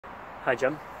Hi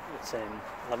Jim, it's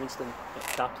Livingston at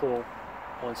Cappielow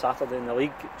on Saturday in the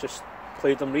league. Just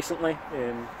played them recently.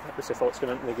 What's the thoughts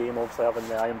going into the game? Obviously having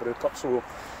the Irn-Bru Cup so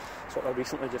sort of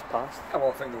recently just passed. Yeah, well,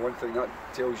 I think the one thing that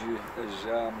tells you is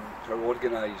how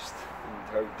organised and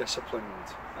how disciplined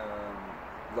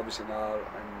Livingston are,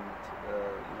 and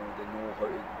they know how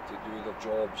to do their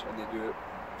jobs, and they do it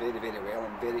very, very well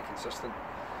and very consistent.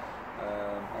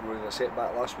 I know they set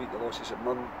back last week, the losses at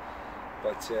Morton,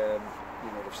 but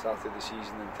they've started the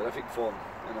season in terrific form,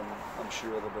 and I'm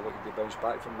sure they'll be looking to bounce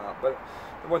back from that. But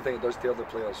the one thing it does tell the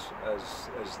players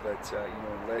is that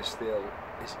unless they're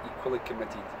equally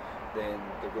committed, then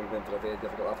they're going to be in for a very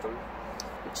difficult afternoon.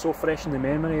 It's so fresh in the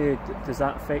memory. Does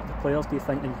that affect the players, do you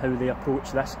think, in how they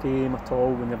approach this game at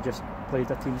all when they've just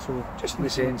played a team so? Just in the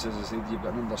sense, as I said, you've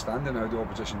got an understanding how the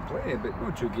opposition play, but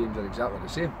no two games are exactly the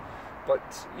same.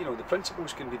 But the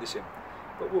principles can be the same.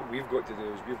 But what we've got to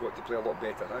do is we've got to play a lot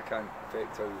better. I can't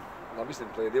affect how Livingston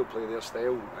play. They'll play their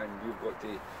style, and we've got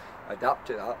to adapt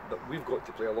to that. But we've got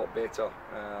to play a lot better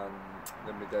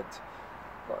than we did.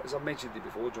 But as I mentioned to you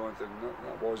before, Jonathan,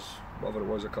 that was whatever it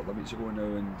was a couple of weeks ago now,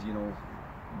 and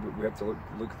we have to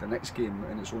look at the next game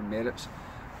in its own merits,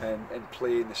 and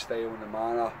play in the style and the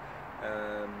manner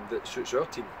that suits our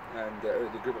team and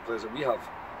the group of players that we have.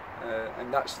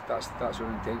 And that's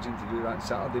our intention, to do that on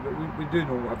Saturday. But we do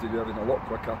know we have to do everything a lot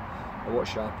quicker, a lot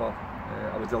sharper.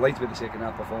 I was delighted with the second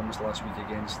half performance last week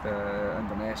against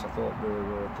Inverness. I thought we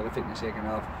were terrific in the second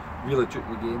half. Really took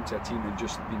the game to a team who'd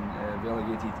just been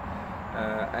relegated,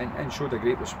 and showed a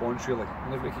great response, really.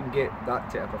 And if we can get that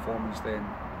type of performance, then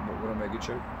we're on a good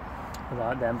shout.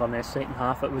 The Inverness second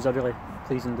half, it was a really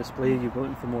pleasing display. You're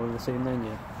looking for more of the same then,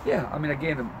 yeah? Yeah, I mean,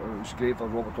 again, it was great for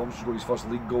Robert Thompson to score his first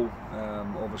league goal.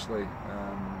 Obviously,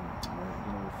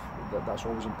 that's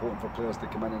always important for players to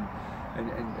come in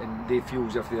and they feel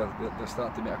as if they're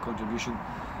starting to make a contribution.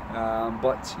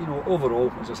 But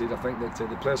overall, as I said, I think that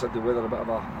the players had to weather a bit of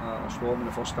a storm in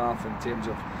the first half in terms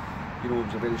of, it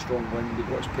was a very strong wind. They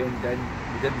got us penned in.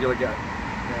 We didn't really get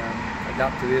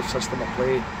adapt to their system of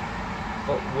play.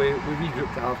 But we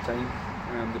regrouped at half time.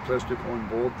 The players took it on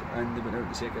board, and they went out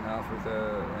the second half with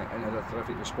and had a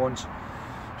terrific response.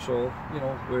 So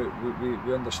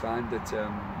we understand that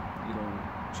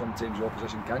sometimes the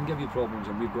opposition can give you problems,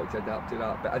 and we've got to adapt to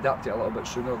that, but adapt it a little bit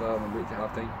sooner rather than wait to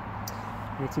half time.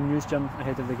 Any team news, Jim,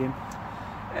 ahead of the game?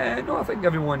 No, I think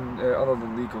everyone other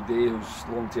than Lee Day, whose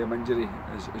long-term injury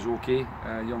is okay.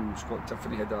 Young Scott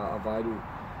Tiffany had a viral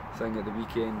thing at the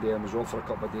weekend and was off for a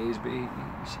couple of days, but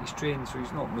he's trained, so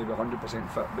he's not maybe 100%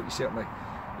 fit, but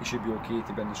he should be okay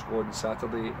to be in the squad on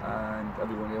Saturday, and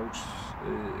everyone else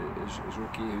is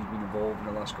okay who's been involved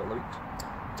in the last couple of weeks.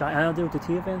 Jack Iredale, did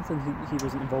he have anything? He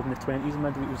wasn't involved in the 20s in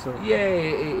midweek, was there?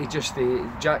 Yeah, he just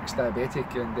Jack's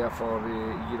diabetic, and therefore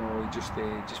he just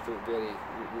felt very.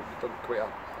 We've done quite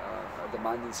a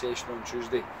demanding session on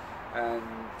Tuesday, and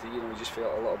he just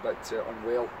felt a little bit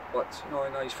unwell. But no,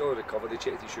 he's fully recovered. They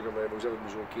checked his sugar levels, everything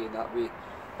was okay in that way.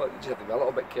 But you just have to be a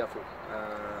little bit careful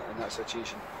in that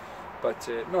situation. But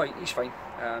no, he's fine.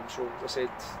 So as I said,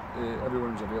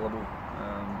 everyone's available.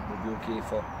 We'll be okay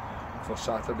for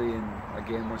Saturday,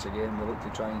 and once again, we look to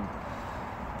try and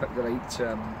pick the right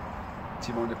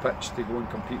team on the pitch to go and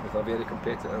compete with a very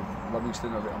competitive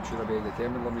Livingston. I'm sure a very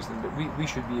determined Livingston, but we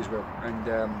should be as well.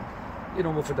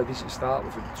 And we've had a decent start.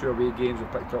 We've had 2 away games.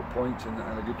 We've picked up points and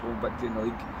a good home victory in the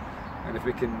league. And if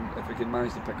we can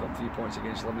manage to pick up 3 points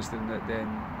against Livingston, then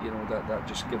that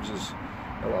just gives us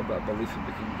a little bit of belief that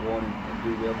we can go on and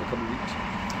do well in the coming weeks.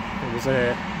 It was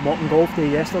a Morton golf day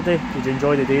yesterday. Did you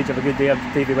enjoy the day? Did you have a good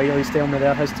day? Davy Wiley's telling me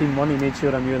there his team won. He made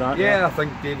sure I knew that. Yeah, I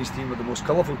think Davy's team were the most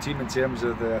colourful team in terms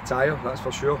of the attire, that's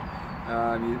for sure.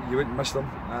 You wouldn't miss them,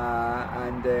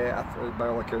 and by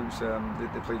all accounts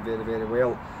they played very, very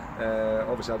well.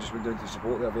 Obviously I just went down to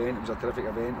support the event. It was a terrific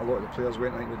event. A lot of the players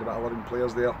went. I think we had about 11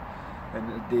 players there,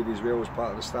 and Davy as well was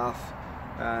part of the staff,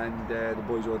 and the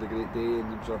boys all had a great day,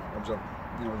 and it was a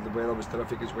the weather was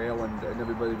terrific as well, and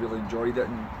everybody really enjoyed it.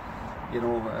 And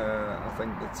I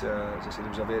think that, as I said, it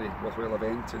was a very worthwhile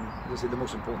event, and as I said, the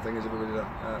most important thing is everybody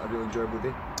had a really enjoyable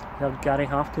day. Heard Gary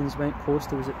Hopkins went close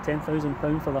to, was it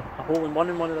 £10,000 for a hole-in-one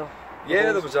in one of the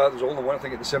Yeah, there was a hole-in-one, I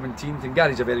think, at the 17th, and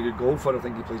Gary's a very good golfer. I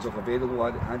think he plays off a very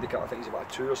low handicap. I think he's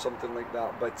about a 2 or something like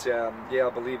that. But yeah, I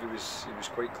believe he was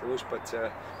quite close. But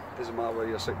it doesn't matter whether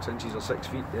you're 6 inches or 6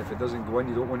 feet. If it doesn't go in,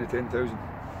 you don't win the 10,000.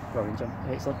 Brilliant, Jim.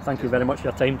 Excellent. Thank you very much for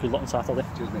your time. Good luck on Saturday.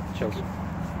 Cheers, mate. Cheers.